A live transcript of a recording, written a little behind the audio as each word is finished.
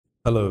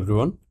Hello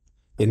everyone.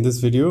 In this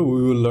video,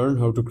 we will learn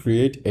how to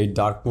create a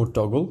dark mode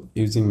toggle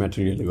using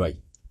Material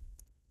UI.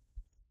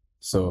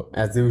 So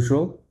as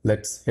usual,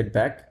 let's head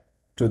back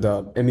to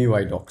the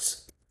MUI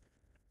docs.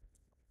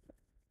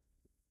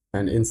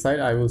 And inside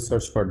I will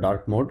search for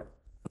dark mode.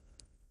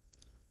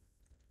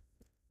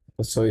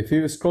 So if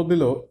you scroll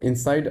below,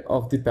 inside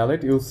of the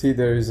palette, you'll see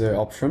there is an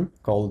option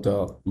called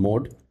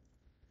mode.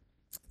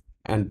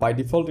 And by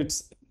default,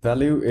 its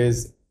value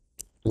is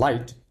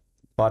light,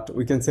 but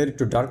we can set it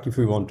to dark if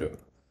we want to.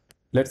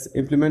 Let's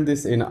implement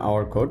this in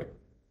our code.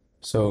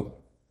 So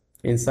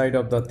inside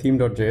of the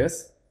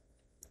theme.js,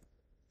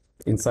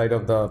 inside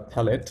of the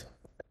palette,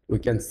 we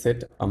can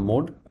set a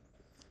mode,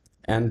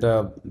 and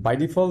by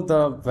default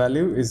the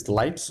value is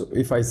light. So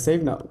if I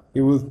save now,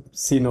 you will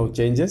see no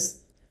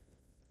changes,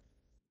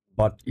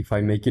 but if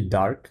I make it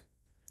dark,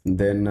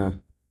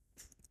 then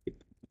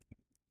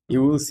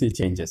you will see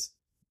changes.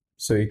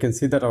 So you can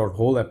see that our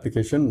whole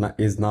application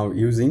is now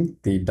using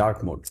the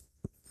dark mode.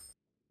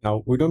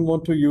 Now we don't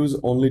want to use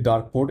only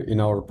dark mode in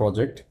our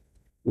project.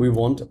 We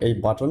want a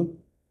button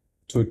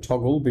to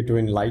toggle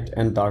between light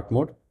and dark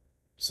mode.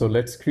 So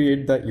let's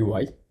create the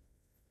UI.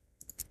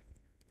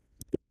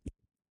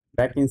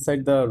 Back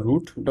inside the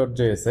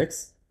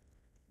root.jsx,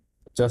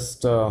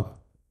 just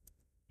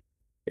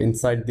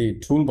inside the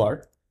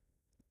toolbar,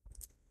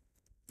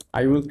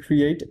 I will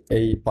create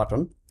a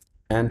button,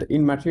 and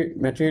in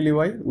Material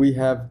UI we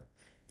have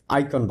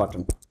icon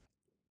button.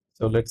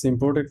 So let's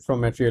import it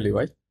from Material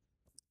UI,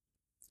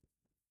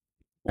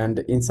 and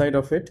inside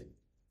of it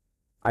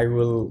I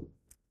will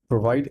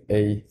provide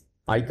a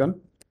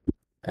icon,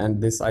 and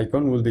this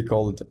icon will be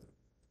called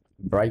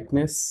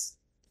brightness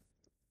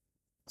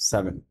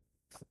 7.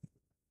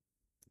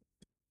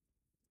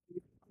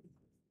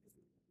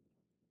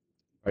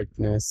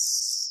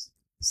 Brightness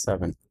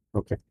 7.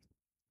 Okay.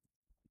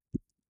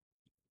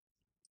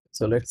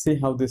 So let's see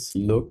how this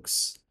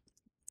looks.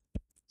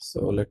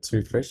 So let's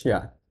refresh.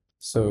 Yeah.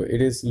 So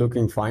it is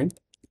looking fine.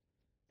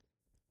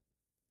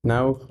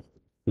 Now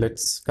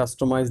let's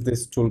customize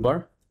this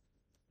toolbar.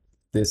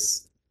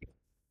 This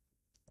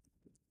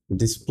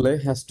display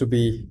has to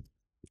be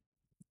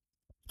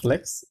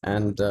flex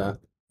and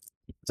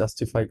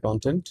justify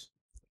content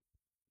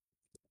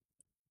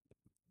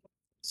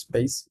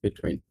space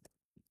between.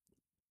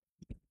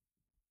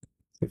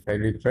 If I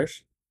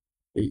refresh,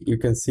 you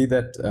can see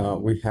that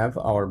we have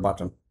our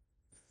button.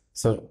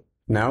 So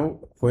now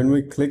when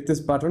we click this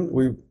button,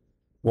 we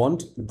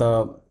want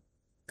the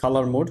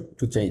color mode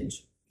to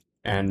change.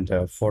 And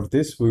for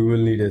this, we will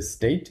need a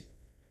state,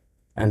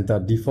 and the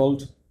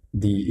default,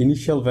 the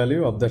initial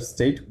value of that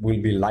state will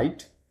be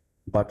light.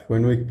 But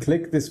when we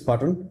click this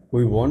button,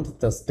 we want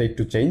the state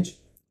to change.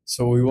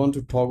 So we want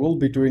to toggle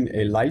between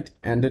a light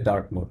and a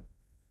dark mode.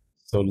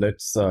 So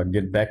let's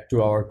get back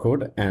to our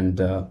code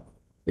and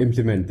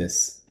implement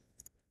this.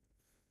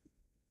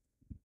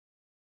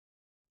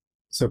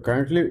 So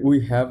currently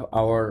we have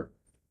our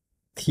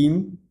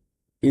theme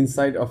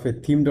inside of a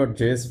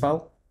theme.js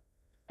file.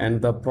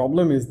 And the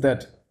problem is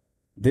that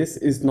this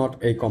is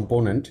not a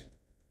component.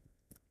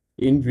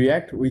 In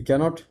React, we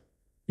cannot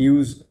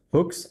use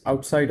hooks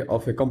outside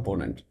of a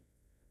component.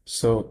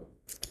 So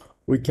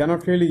we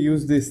cannot really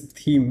use this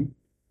theme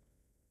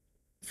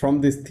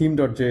from this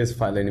theme.js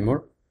file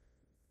anymore.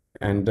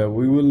 And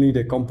we will need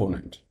a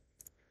component.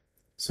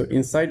 So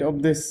inside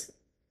of this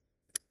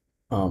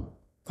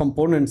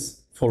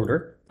components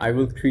folder, I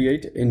will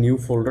create a new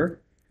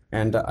folder,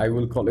 and I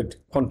will call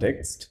it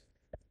context.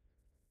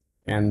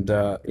 And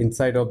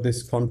inside of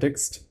this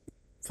context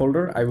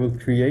folder, I will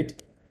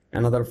create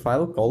another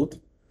file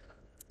called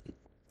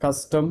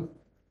custom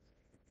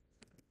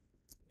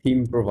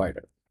theme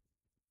provider.js.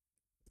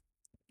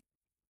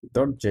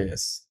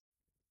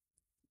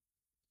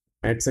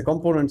 And it's a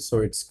component, so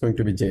it's going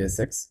to be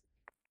JSX.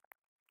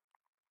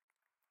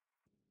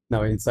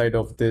 Now inside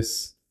of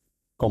this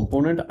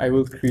component, I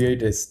will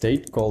create a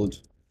state called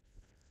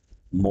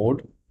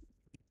mode,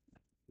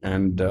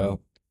 and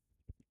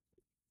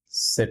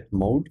set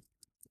mode.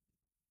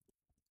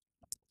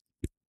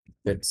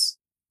 Let's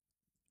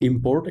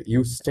import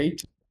use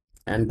state,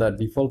 and the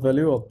default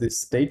value of this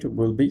state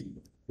will be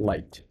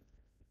light.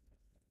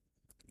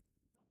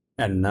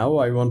 And now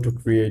I want to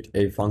create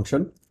a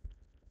function,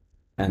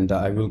 and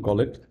I will call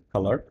it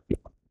color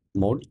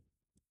mode,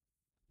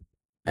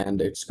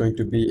 and it's going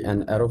to be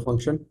an arrow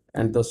function.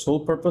 And the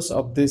sole purpose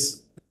of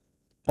this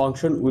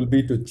function will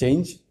be to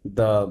change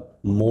the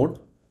mode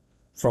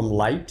from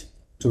light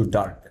to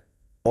dark,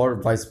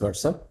 or vice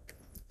versa.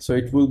 So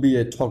it will be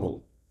a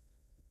toggle.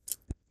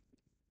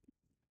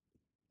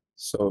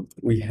 So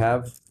we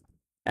have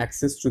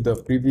access to the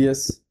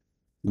previous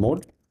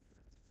mode,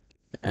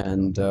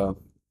 and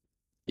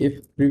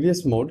if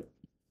previous mode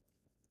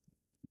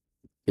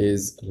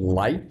is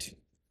light,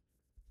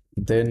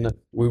 then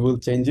we will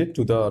change it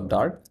to the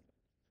dark.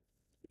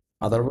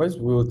 Otherwise,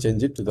 we will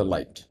change it to the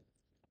light.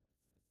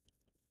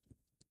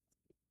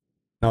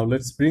 Now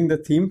let's bring the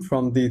theme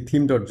from the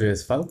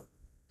theme.js file.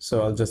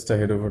 So I'll just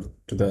head over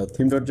to the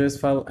theme.js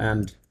file,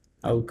 and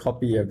I'll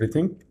copy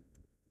everything.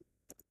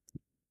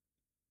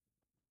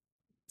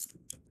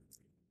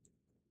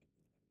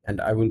 and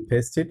I will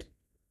paste it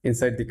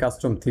inside the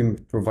custom theme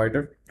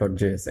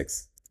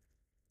provider.jsx.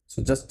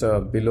 So just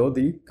below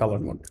the color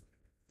mode.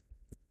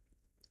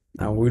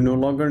 Now we no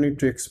longer need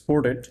to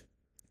export it,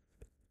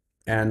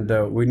 and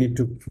we need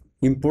to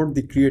import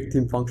the create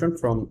theme function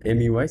from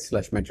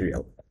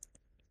mui/material.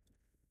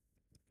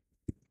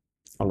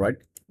 All right.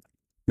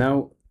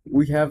 Now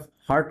we have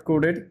hard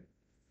coded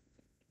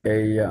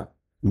a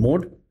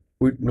mode.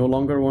 We no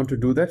longer want to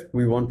do that.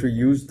 We want to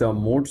use the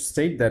mode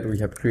state that we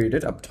have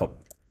created up top.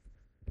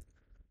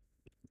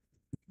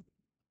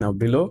 Now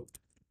below,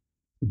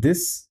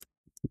 this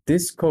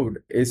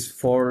code is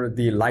for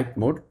the light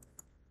mode.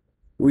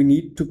 We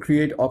need to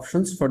create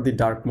options for the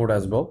dark mode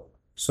as well.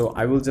 So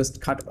I will just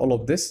cut all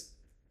of this,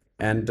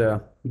 and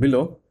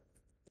below,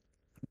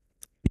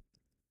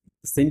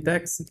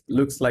 syntax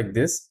looks like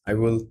this. I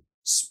will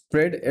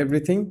spread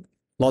everything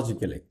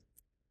logically.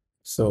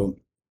 So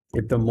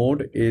if the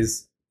mode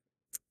is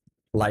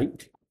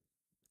light,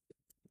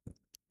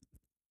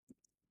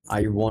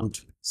 I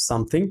want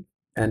something,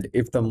 and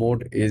if the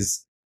mode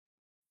is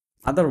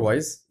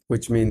otherwise,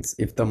 which means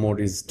if the mode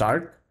is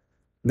dark,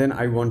 then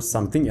I want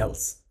something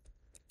else.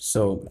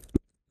 So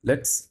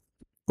let's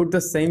put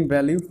the same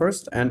value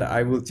first, and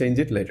I will change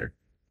it later.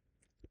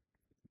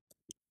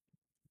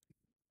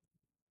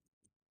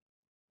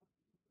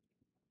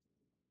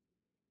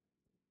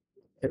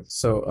 Okay,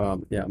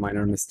 so yeah,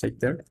 minor mistake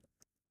there.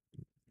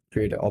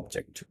 Create an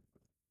object.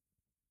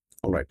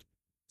 All right.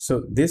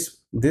 So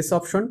this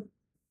option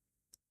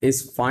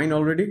is fine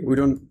already. We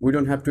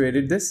don't have to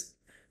edit this,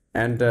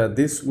 and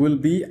this will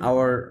be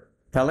our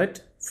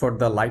palette for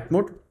the light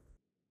mode,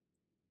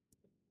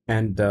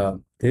 and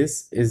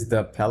this is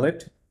the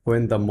palette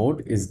when the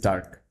mode is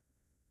dark.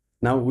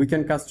 Now we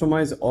can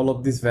customize all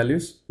of these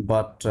values,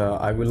 but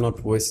I will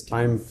not waste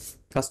time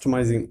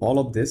customizing all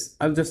of this.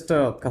 I'll just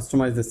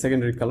customize the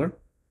secondary color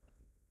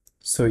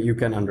so you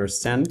can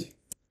understand.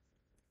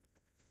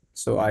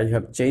 So I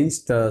have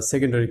changed the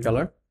secondary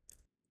color.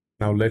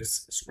 Now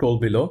let's scroll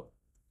below.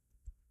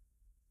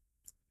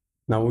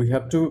 Now we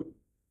have to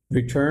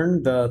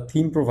return the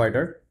theme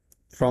provider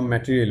from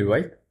Material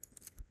UI.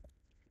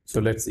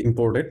 So let's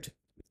import it.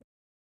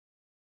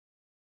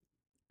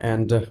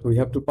 And we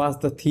have to pass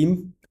the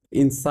theme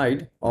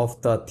inside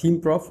of the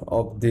theme prof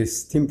of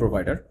this theme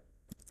provider.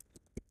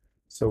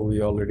 So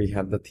we already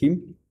have the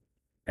theme.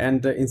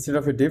 And instead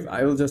of a div,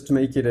 I will just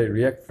make it a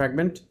React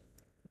fragment.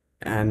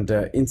 And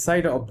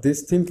inside of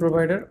this theme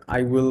provider,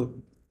 I will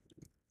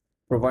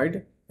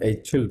provide a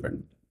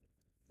children.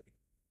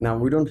 Now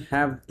we don't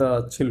have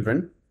the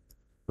children,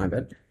 my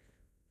bad.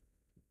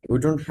 We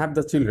don't have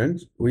the children,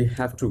 we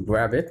have to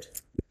grab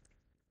it.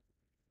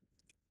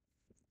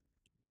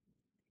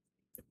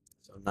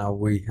 So now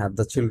we have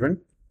the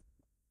children.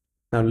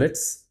 Now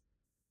let's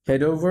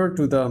head over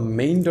to the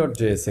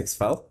main.jsx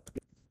file.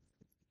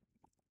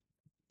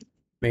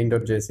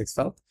 Main.jsx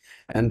file,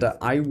 and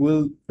I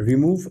will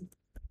remove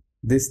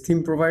this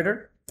theme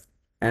provider,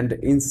 and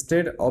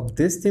instead of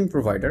this theme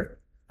provider,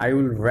 I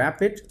will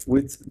wrap it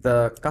with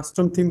the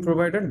custom theme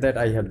provider that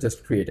I have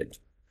just created.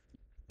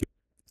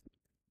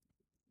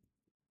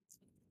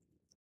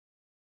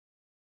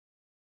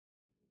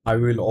 I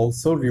will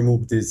also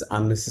remove these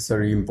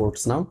unnecessary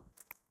imports now.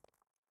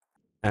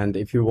 And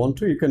if you want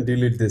to, you can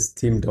delete this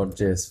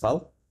theme.js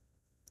file.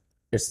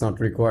 It's not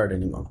required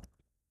anymore.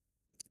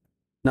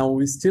 Now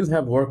we still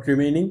have work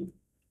remaining,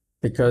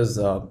 because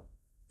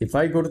if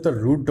I go to the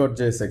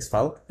root.jsx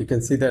file, you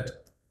can see that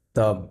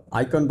the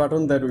icon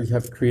button that we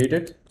have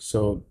created,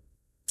 so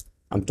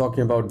I'm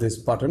talking about this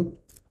button,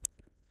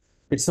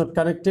 it's not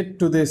connected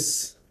to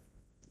this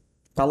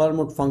color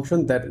mode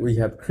function that we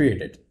have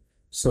created.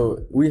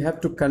 So we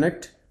have to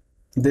connect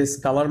this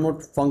color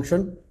mode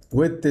function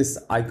with this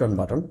icon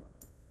button.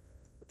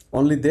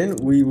 Only then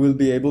we will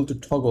be able to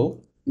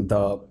toggle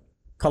the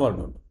color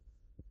mode.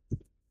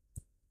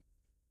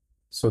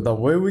 So the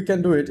way we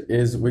can do it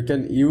is we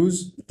can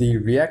use the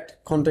React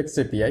Context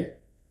API.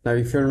 Now,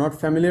 if you're not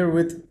familiar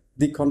with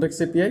the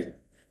Context API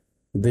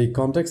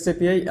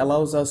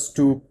allows us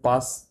to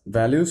pass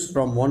values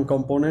from one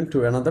component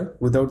to another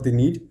without the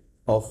need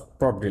of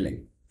prop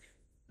drilling.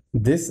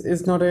 This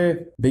is not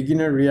a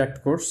beginner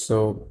React course,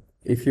 so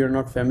if you're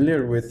not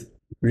familiar with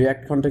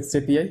React Context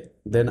API,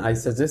 then I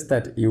suggest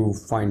that you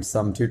find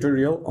some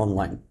tutorial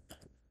online.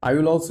 I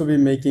will also be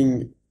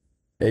making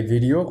a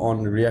video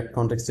on React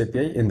Context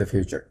API in the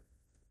future.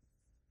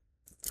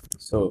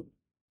 So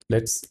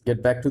let's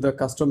get back to the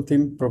custom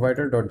theme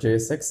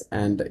provider.jsx,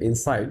 and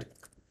inside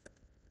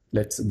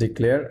let's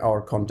declare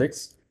our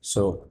context.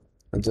 So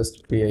I'll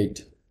just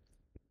create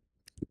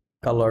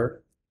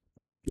color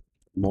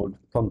mode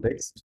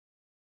context,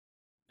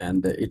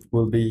 and it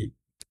will be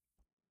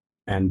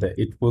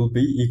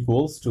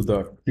equals to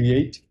the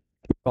create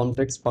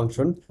context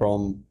function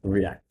from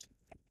React,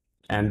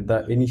 and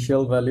the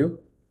initial value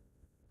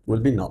will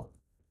be null.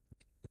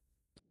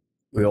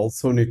 We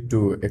also need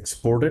to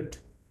export it.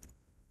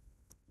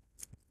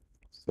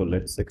 So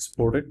let's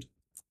export it,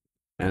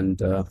 and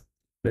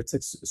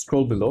let's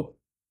scroll below.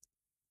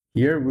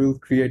 Here we'll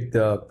create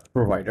the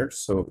provider.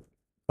 So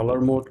color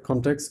mode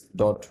context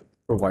dot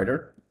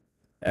provider,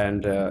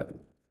 and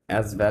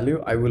as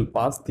value I will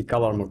pass the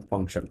color mode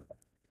function.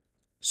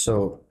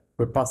 So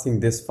we're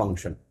passing this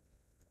function,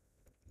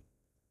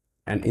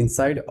 and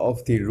inside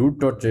of the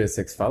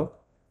root.jsx file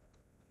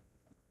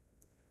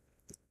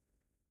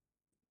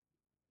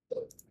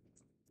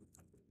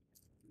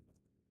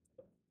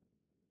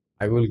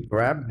I will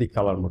grab the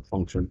color mode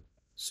function.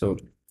 So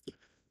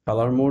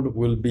color mode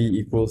will be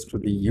equals to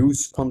the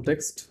use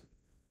context,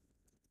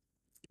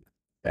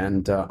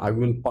 and I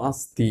will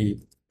pass the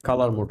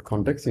color mode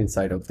context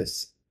inside of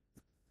this.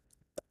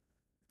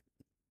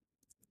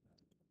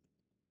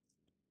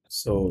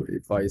 So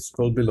if I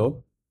scroll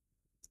below,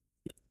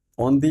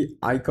 on the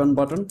icon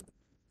button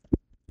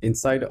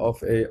inside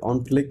of a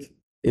on click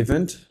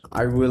event,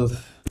 I will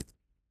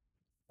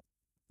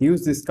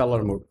use this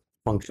color mode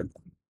function.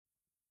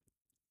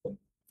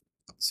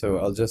 So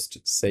I'll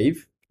just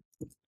save,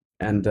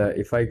 and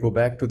if I go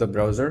back to the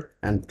browser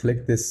and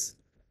click this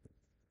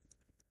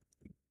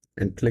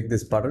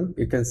button,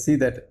 you can see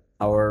that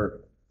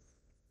our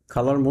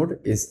color mode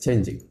is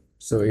changing.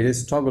 So it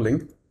is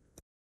toggling.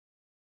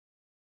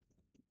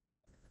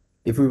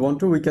 If we want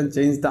to, we can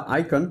change the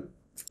icon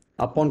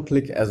upon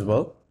click as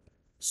well.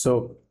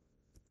 So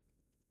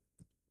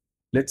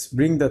let's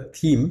bring the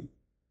theme,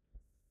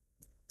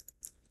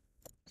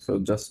 so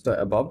just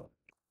above,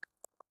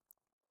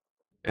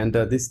 and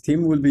this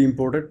theme will be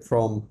imported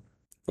from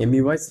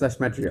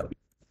MEY/material.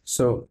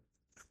 So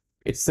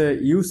it's a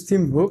use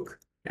theme hook,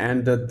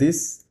 and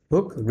this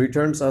hook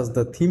returns us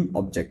the theme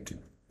object.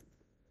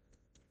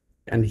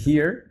 And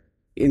here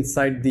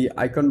inside the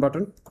icon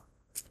button,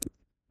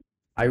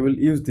 I will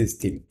use this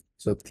theme.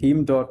 So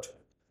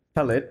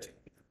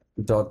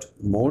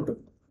theme.palette.mode,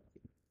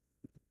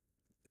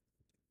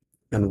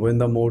 and when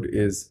the mode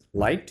is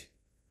light,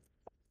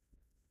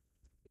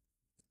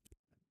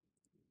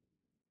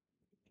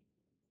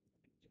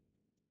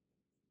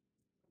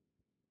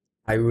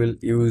 I will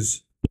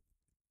use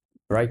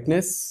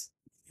brightness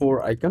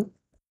 4 icon,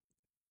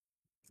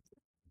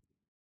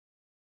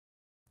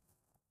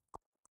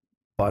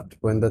 but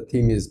when the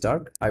theme is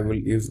dark, I will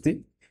use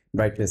the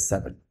brightness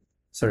 7.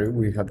 Sorry,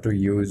 we have to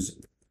use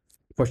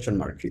question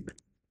mark here.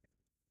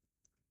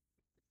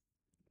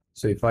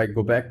 So if I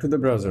go back to the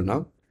browser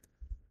now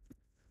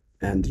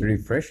and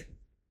refresh,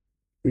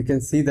 you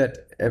can see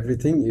that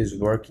everything is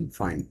working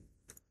fine,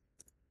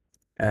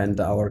 and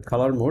our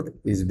color mode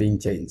is being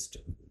changed.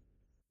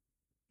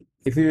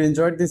 If you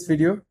enjoyed this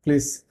video,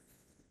 please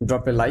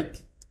drop a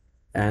like,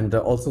 and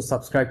also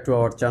subscribe to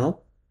our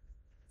channel.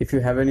 If you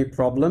have any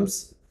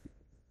problems,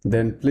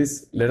 then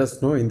please let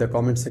us know in the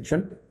comment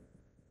section.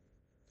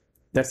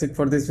 That's it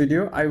for this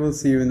video. I will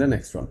see you in the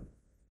next one.